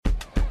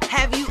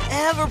Have you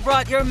ever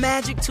brought your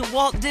magic to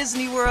Walt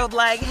Disney World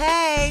like,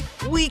 hey,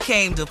 we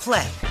came to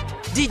play?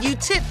 Did you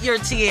tip your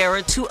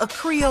tiara to a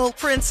Creole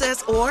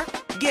princess or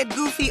get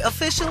goofy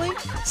officially?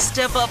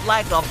 Step up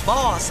like a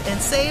boss and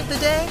save the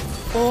day?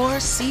 Or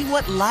see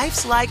what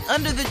life's like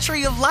under the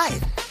tree of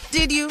life?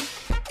 Did you?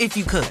 If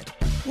you could.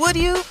 Would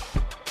you?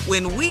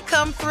 When we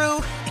come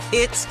through,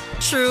 it's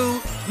true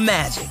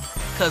magic.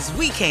 'Cause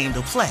we came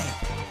to play.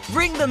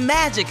 Bring the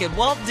magic at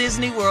Walt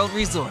Disney World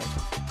Resort.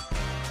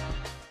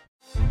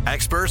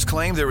 Experts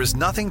claim there is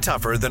nothing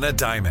tougher than a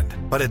diamond.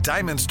 But at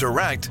Diamonds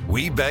Direct,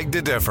 we beg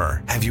to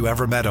differ. Have you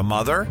ever met a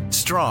mother?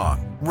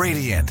 Strong,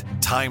 radiant,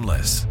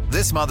 timeless.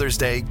 This Mother's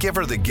Day, give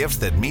her the gift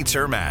that meets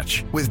her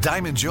match. With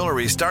diamond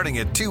jewelry starting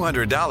at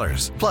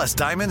 $200. Plus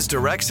Diamonds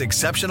Direct's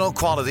exceptional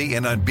quality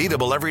and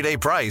unbeatable everyday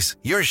price,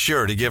 you're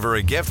sure to give her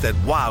a gift that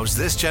wows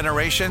this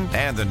generation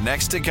and the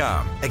next to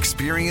come.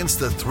 Experience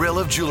the thrill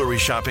of jewelry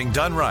shopping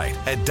done right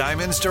at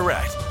Diamonds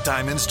Direct.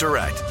 Diamonds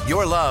Direct.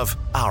 Your love,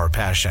 our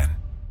passion.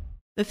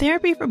 The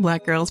Therapy for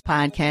Black Girls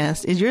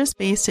podcast is your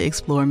space to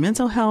explore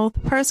mental health,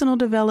 personal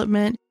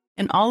development,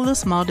 and all of the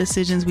small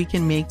decisions we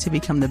can make to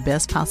become the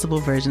best possible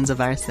versions of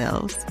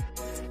ourselves.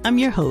 I'm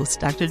your host,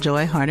 Dr.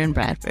 Joy Harden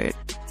Bradford,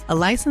 a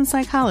licensed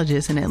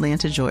psychologist in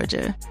Atlanta,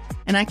 Georgia,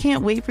 and I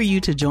can't wait for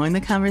you to join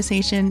the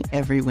conversation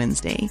every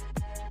Wednesday.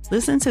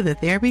 Listen to the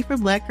Therapy for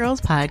Black Girls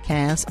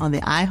podcast on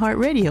the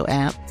iHeartRadio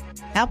app,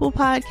 Apple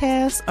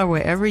Podcasts, or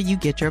wherever you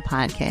get your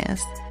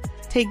podcasts.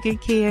 Take good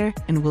care,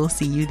 and we'll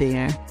see you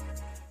there.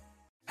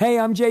 Hey,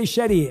 I'm Jay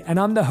Shetty, and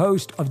I'm the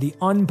host of the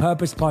On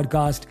Purpose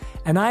podcast,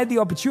 and I had the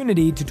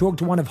opportunity to talk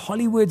to one of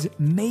Hollywood's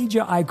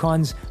major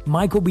icons,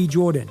 Michael B.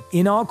 Jordan.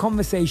 In our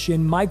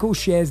conversation, Michael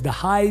shares the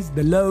highs,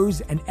 the lows,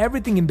 and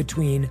everything in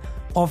between,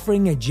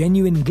 offering a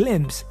genuine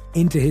glimpse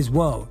into his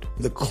world.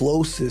 The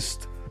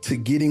closest to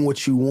getting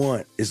what you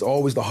want is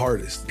always the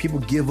hardest. People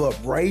give up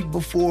right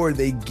before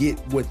they get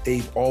what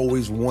they've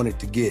always wanted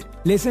to get.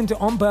 Listen to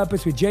On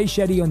Purpose with Jay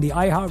Shetty on the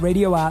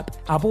iHeartRadio app,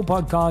 Apple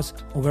Podcasts,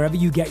 or wherever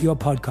you get your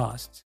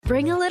podcasts.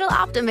 Bring a little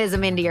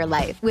optimism into your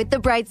life with The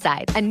Bright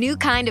Side, a new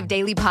kind of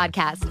daily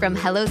podcast from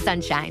Hello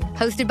Sunshine,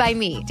 hosted by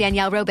me,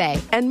 Danielle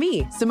Robay. And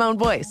me, Simone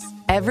Boyce.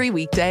 Every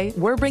weekday,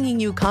 we're bringing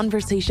you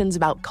conversations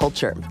about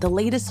culture, the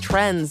latest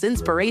trends,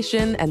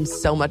 inspiration, and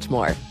so much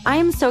more. I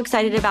am so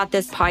excited about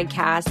this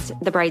podcast,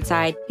 The Bright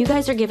Side. You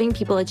guys are giving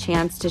people a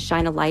chance to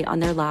shine a light on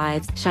their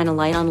lives, shine a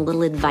light on a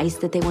little advice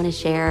that they want to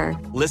share.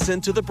 Listen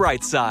to The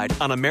Bright Side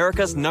on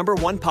America's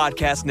 #1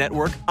 podcast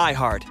network,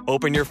 iHeart.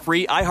 Open your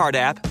free iHeart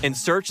app and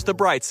search The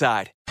Bright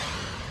Side.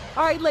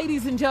 All right,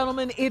 ladies and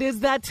gentlemen, it is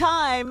that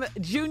time.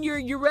 Junior,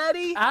 you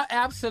ready?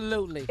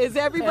 Absolutely. Is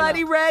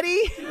everybody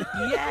ready?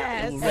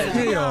 Yes.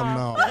 Hell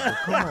no.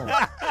 Come on.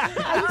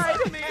 All right,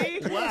 me.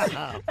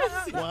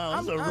 Wow,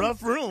 it's a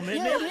rough room,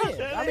 isn't it?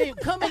 Yeah. I mean,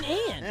 coming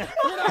in.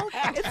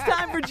 It's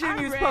time for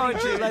Junior's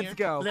poetry. Let's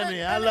go.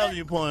 I love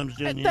your poems,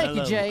 Junior. Thank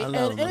you, Jay.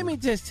 And let me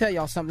just tell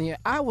y'all something here.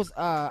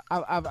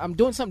 I'm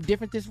doing something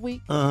different this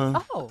week.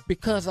 Oh.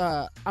 Because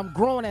I'm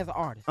growing as an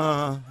artist.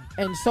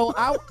 And so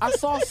I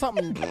saw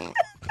something.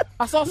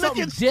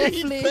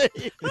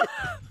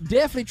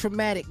 Definitely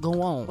traumatic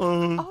go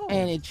on,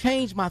 and it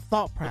changed my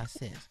thought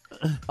process.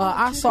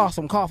 I saw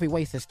some coffee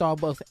waste at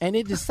Starbucks, and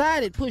it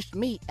pushed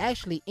me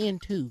actually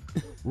into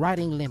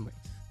writing limericks.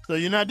 So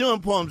you're not doing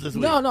poems this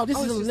week? No, this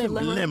is a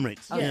limerick.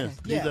 Limericks, yes.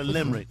 These are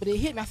limericks. But it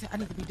hit me. I said, I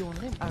need to be doing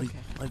limericks. Okay.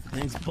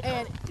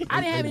 And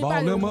I didn't have anybody.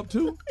 Ball them up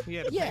too?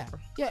 Yeah.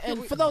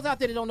 And for those out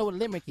there that don't know what a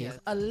limerick is,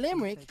 a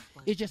limerick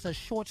is just a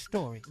short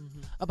story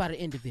about an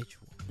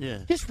individual. Yeah.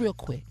 Just real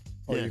quick.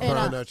 Oh, you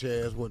found out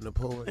your ass wasn't a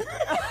poet?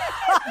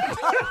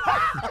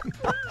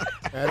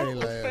 That ain't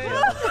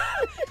last.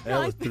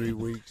 That was 3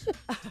 weeks.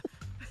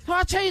 So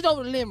I changed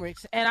over to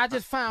limericks, and I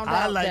just found out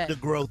I like that, the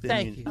growth in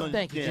Thank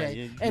you. you,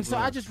 Jay. And so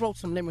I just wrote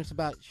some limericks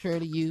about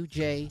Shirley, you,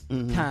 Jay,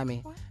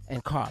 Tommy,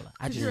 and Carla.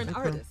 You're an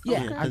artist.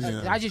 Yeah,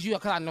 Okay. I just use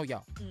because I know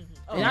y'all.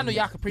 And I know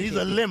y'all can appreciate These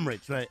are it.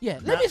 limericks, right? Yeah,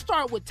 let me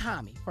start with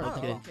Tommy first.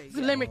 Okay. It's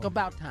a limerick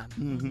about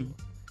Tommy.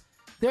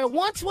 There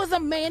once was a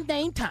man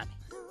named Tommy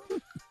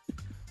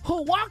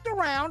who walked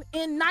around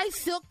in nice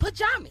silk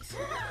pajamas.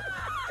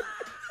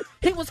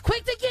 He was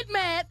quick to get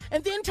mad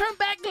and then turn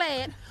back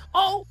glad.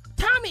 Oh,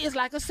 Tommy is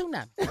like a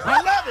tsunami.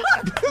 I love it.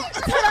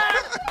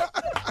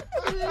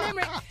 Ta-da!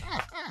 Limerick.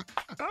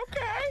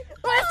 Okay.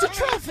 Well, it's the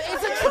truth.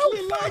 It's the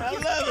truth. I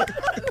love it.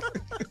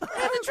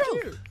 It's the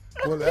truth.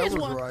 Well, that was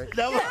right.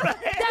 That was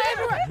right. That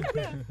is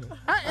right.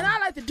 And I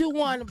like to do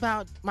one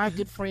about my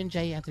good friend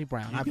Jay Anthony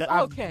Brown.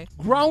 I've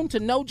grown to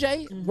know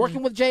Jay,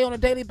 working with Jay on a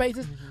daily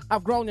basis.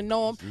 I've grown to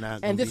know him,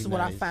 and this is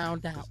what I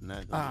found out.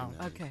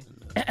 Okay.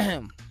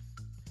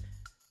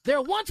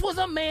 There once was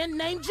a man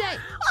named Jay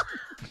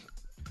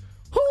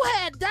who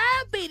had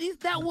diabetes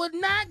that would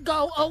not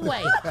go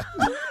away.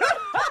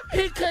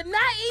 He could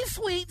not eat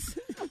sweets,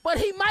 but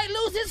he might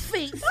lose his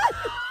feet.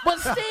 But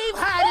Steve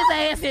hide his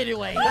ass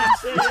anyway.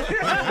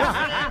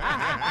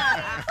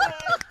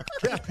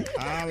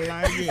 I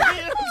like it.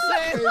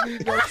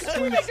 You're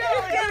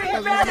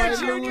getting better,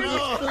 Junior.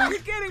 You're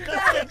getting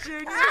better,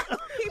 Junior.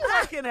 Keep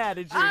looking at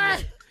it, Junior.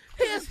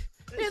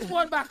 Here's this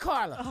one by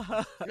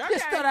Carla.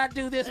 Just thought I'd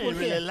do this I one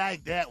really here.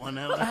 like that one.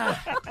 I love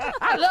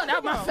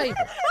that. My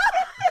favorite.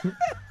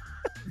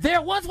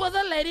 There once was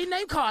a lady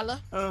named Carla.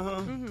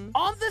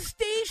 On the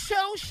Steve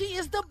Show, she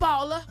is the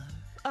baller.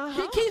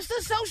 She keeps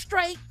us so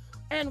straight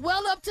and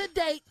well up to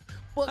date.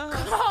 But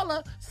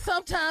Carla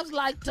sometimes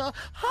like to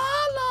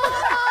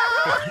holler.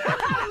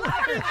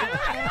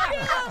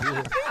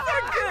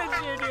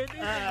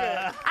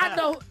 I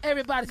know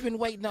everybody's been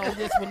waiting on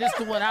this one. This is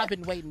the one I've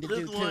been waiting to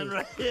do too.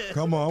 Right here.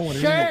 Come on, I want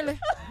to hear Shirley.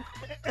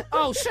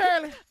 Oh,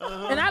 Shirley.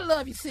 And I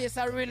love you, sis.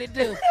 I really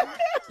do.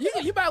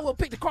 You might well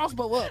pick the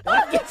crossbow up.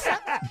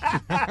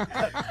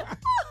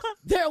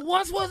 There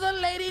once was a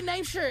lady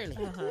named Shirley.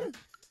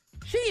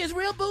 She is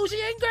real bougie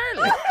and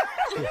girly.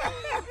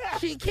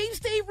 She keeps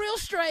Steve real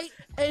straight,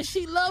 and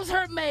she loves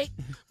her mate,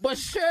 but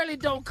Shirley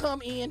don't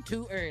come in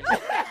too early.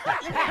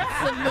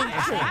 Salute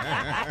to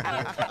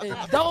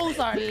her. Those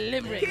are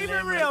limericks. Keep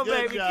it real,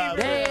 Good baby. job.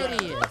 Keep it There real.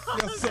 it is.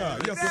 Yes, sir.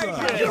 Yes, sir.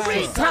 Can you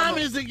read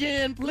Tommy's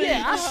again, please?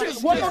 Yeah, I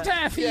should. One more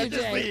time for you,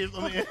 just Jay. read it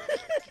for me.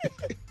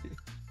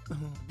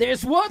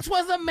 There's once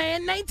was a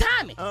man named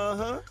Tommy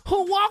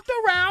who walked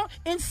around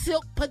in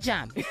silk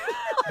pajamas.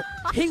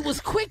 He was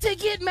quick to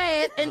get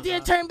mad and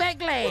then turn back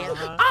glad.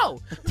 Oh,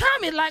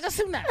 Tommy like a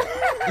tsunami.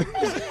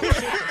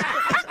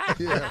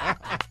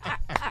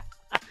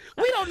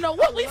 We don't know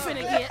what we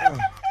finna get.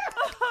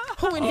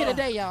 Who in here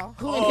today, y'all?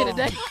 Who in here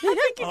today? I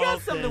think you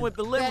got something with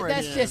the limerick.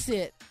 That's just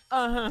it.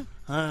 All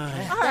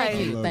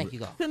right. Thank you,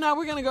 God. So now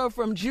we're going to go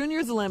from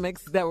Junior's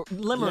limericks that were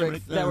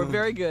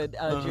very good,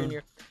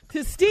 Junior,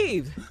 to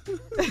Steve.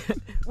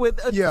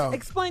 With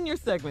explain your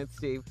segment,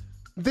 Steve.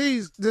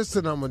 This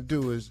that I'm gonna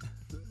do is,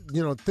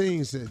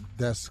 things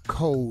that's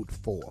code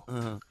for.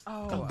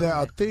 There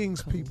are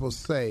things people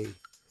say,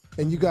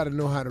 and you got to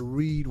know how to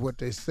read what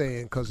they're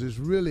saying because it's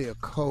really a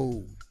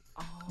code.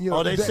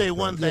 They say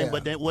one thing,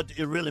 but then what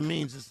it really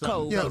means is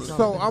something. Yeah,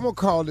 so I'm gonna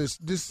call this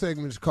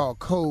segment is called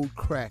Code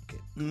Cracking.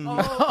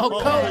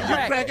 Code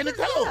cracking the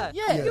code.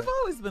 Yeah, you've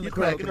always been the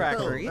code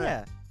cracker.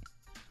 Yeah.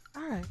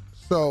 All right.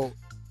 So,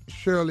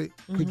 Shirley,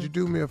 could you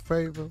do me a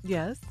favor?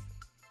 Yes.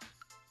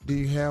 Do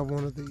you have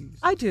one of these?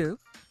 I do.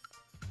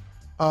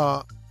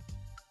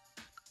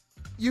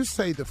 You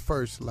say the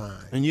first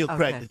line. And you'll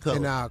crack the code.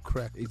 And I'll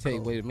crack the You tell you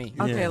code. what it means.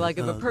 Okay, like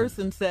if a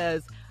person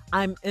says,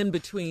 I'm in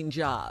between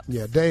jobs.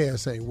 Yeah, their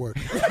ass ain't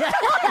working. Because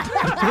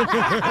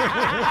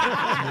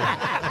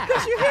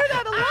you hear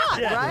that a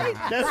lot, right?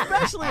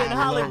 Especially in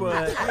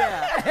Hollywood.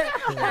 Yeah.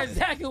 That's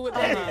exactly what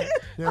that is.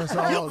 That's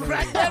all You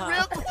crack that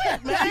real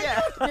quick,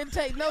 man. Didn't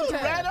take no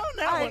time. Right on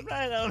that All one.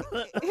 right. Right on.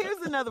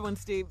 Here's another one,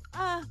 Steve.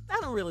 I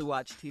don't really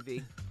watch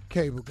TV.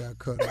 Cable got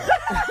cut off.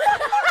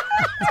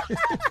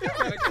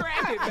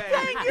 Crack it,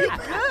 baby. You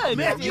good.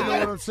 Man, you know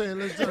what I'm saying?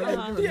 Let's be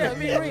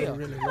real.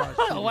 Really watch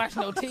I don't watch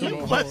no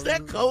TV. What's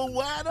that cold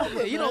wide open?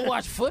 Yeah, you don't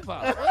watch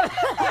football.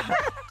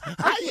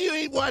 How you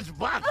ain't watch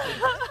boxing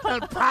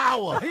and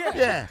power?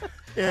 Yeah.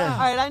 All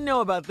right, I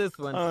know about this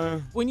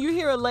one. When you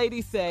hear a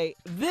lady say,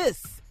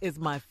 "This is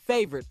my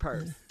favorite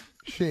purse,"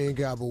 She ain't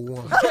got but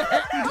one.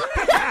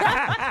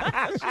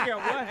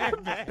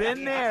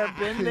 Been there.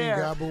 She ain't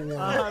got but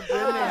one.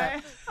 Been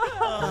there.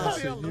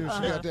 She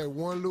got that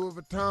one Louis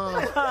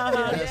Vuitton.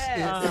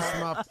 It's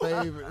my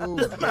favorite. Ooh,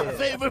 My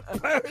favorite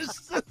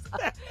purse.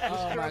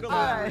 Oh, my All God.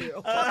 right. How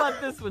about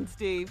this one,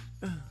 Steve?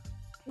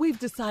 We've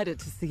decided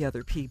to see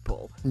other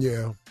people.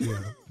 Yeah.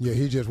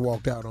 He just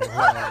walked out on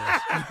her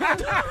ass.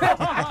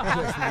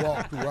 Just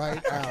walked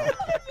right out.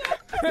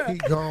 He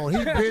gone.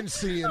 He been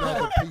seeing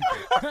other people.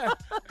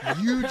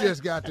 You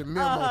just got the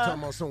memo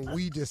talking about something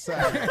we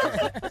decided.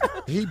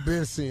 He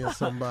been seeing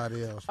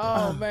somebody else.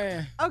 Oh,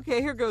 man.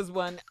 Okay, here goes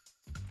one.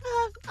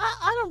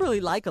 I don't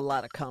really like a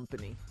lot of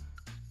company.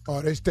 Oh,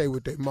 they stay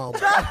with their mama.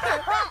 That's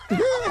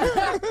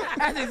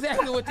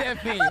exactly what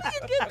that means. You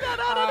get that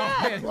out of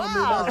that? Well,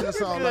 Wow,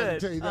 that's all I can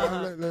tell you.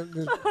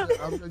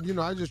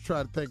 I just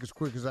try to think as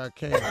quick as I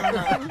can.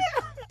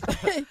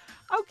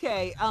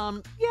 Okay,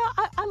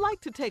 I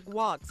like to take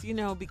walks,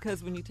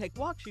 because when you take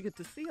walks, you get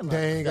to see a lot.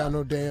 They ain't of got stuff.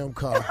 no damn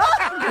car.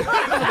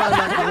 Nobody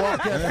like to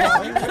walk that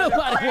far.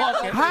 Nobody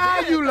walking.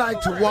 How you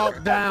like to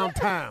walk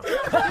downtown?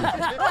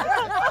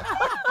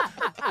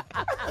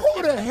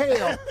 Who the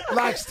hell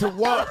likes to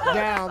walk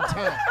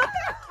downtown?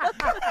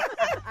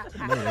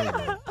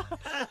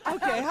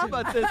 Okay, how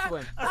about this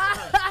one?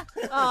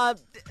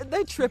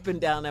 They tripping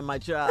down at my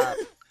job.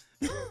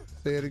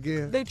 Say it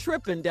again. They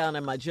tripping down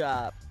at my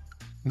job.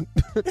 You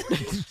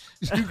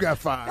got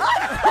fired.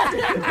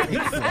 They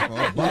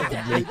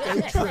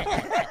tripping.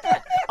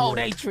 Oh,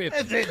 they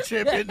tripping. They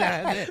tripping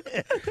down there.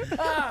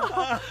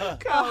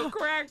 Cold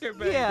cracker,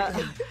 baby. Yeah.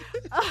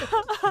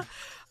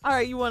 All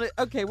right, you want to?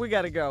 Okay, we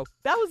got to go.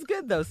 That was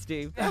good, though,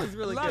 Steve. That was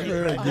really good.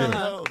 Very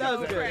good. That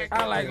was good.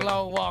 I like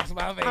long walks,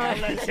 my man. I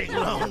like to take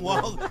long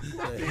walks.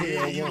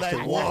 Yeah, you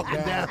like walking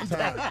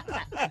downtown.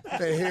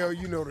 The hell,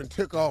 done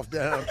took off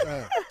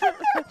downtown.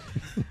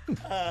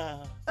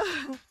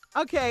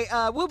 Okay,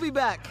 we'll be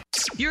back.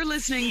 You're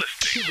listening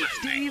to the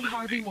Steve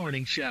Harvey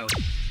Morning Show.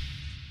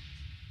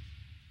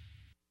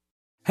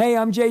 Hey,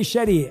 I'm Jay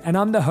Shetty, and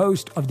I'm the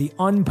host of the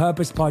On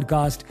Purpose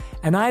podcast,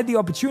 and I had the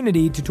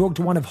opportunity to talk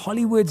to one of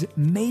Hollywood's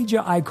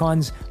major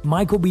icons,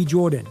 Michael B.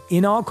 Jordan.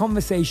 In our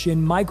conversation,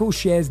 Michael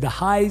shares the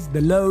highs, the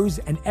lows,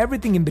 and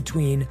everything in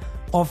between,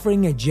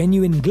 offering a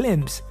genuine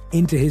glimpse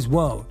into his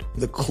world.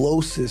 The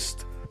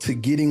closest to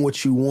getting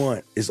what you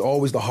want is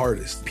always the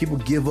hardest. People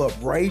give up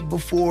right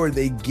before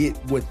they get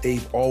what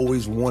they've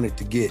always wanted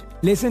to get.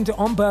 Listen to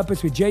On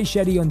Purpose with Jay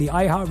Shetty on the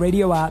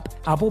iHeartRadio app,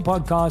 Apple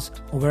Podcasts,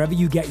 or wherever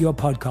you get your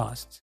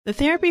podcasts. The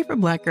Therapy for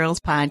Black Girls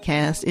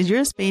podcast is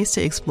your space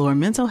to explore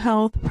mental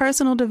health,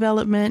 personal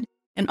development,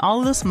 and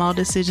all of the small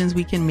decisions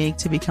we can make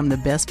to become the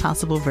best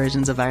possible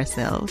versions of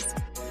ourselves.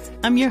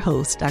 I'm your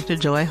host, Dr.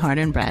 Joy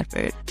Harden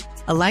Bradford,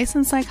 a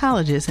licensed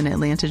psychologist in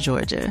Atlanta,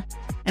 Georgia,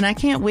 and I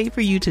can't wait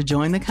for you to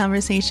join the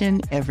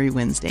conversation every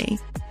Wednesday.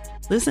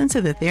 Listen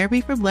to the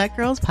Therapy for Black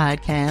Girls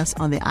podcast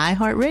on the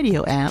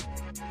iHeartRadio app,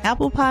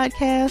 Apple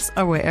Podcasts,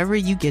 or wherever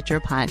you get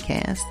your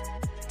podcasts.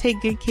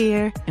 Take good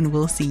care, and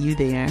we'll see you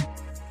there.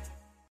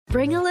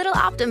 Bring a little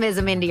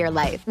optimism into your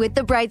life with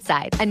The Bright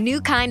Side, a new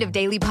kind of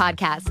daily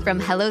podcast from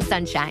Hello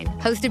Sunshine,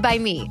 hosted by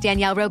me,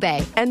 Danielle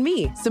Robay. And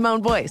me,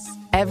 Simone Boyce.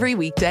 Every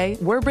weekday,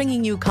 we're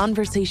bringing you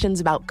conversations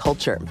about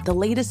culture, the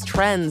latest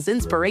trends,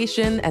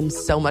 inspiration, and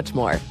so much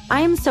more.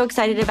 I am so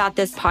excited about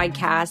this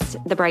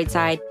podcast, The Bright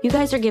Side. You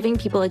guys are giving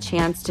people a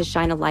chance to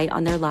shine a light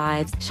on their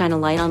lives, shine a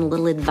light on a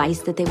little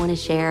advice that they want to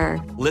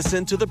share.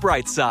 Listen to The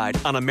Bright Side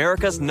on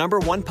America's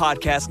 #1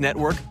 podcast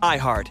network,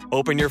 iHeart.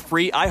 Open your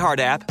free iHeart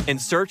app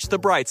and search The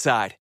Bright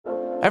Side.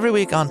 Every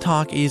week on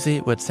Talk Easy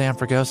with Sam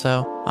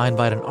Fragoso, I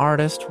invite an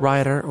artist,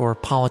 writer, or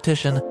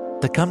politician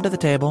to come to the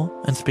table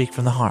and speak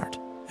from the heart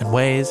in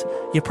ways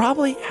you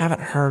probably haven't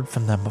heard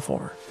from them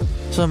before.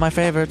 Some of my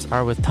favorites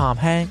are with Tom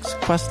Hanks,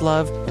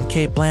 Questlove, and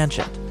Cate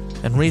Blanchett.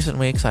 In recent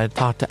weeks, I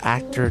talked to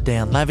actor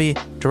Dan Levy,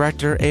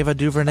 director Ava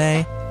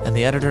DuVernay, and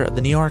the editor of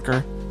The New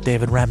Yorker,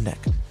 David Remnick.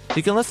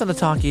 You can listen to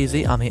Talk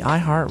Easy on the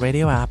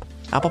iHeartRadio app,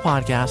 Apple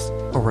Podcasts,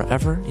 or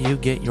wherever you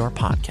get your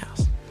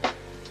podcasts.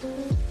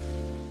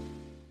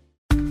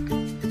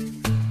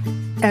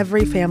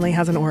 Every family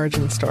has an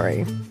origin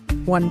story,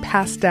 one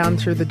passed down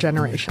through the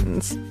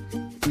generations.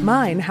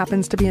 Mine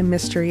happens to be a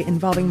mystery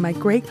involving my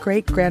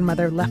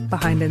great-great-grandmother left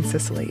behind in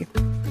Sicily.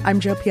 I'm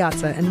Jo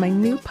Piazza, and my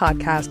new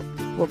podcast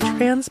will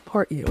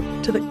transport you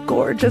to the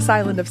gorgeous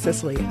island of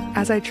Sicily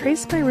as I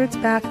trace my roots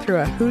back through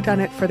a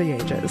whodunit for the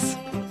ages.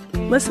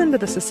 Listen to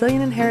The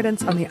Sicilian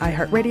Inheritance on the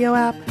iHeartRadio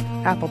app,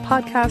 Apple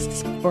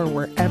Podcasts, or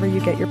wherever you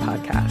get your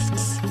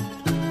podcasts.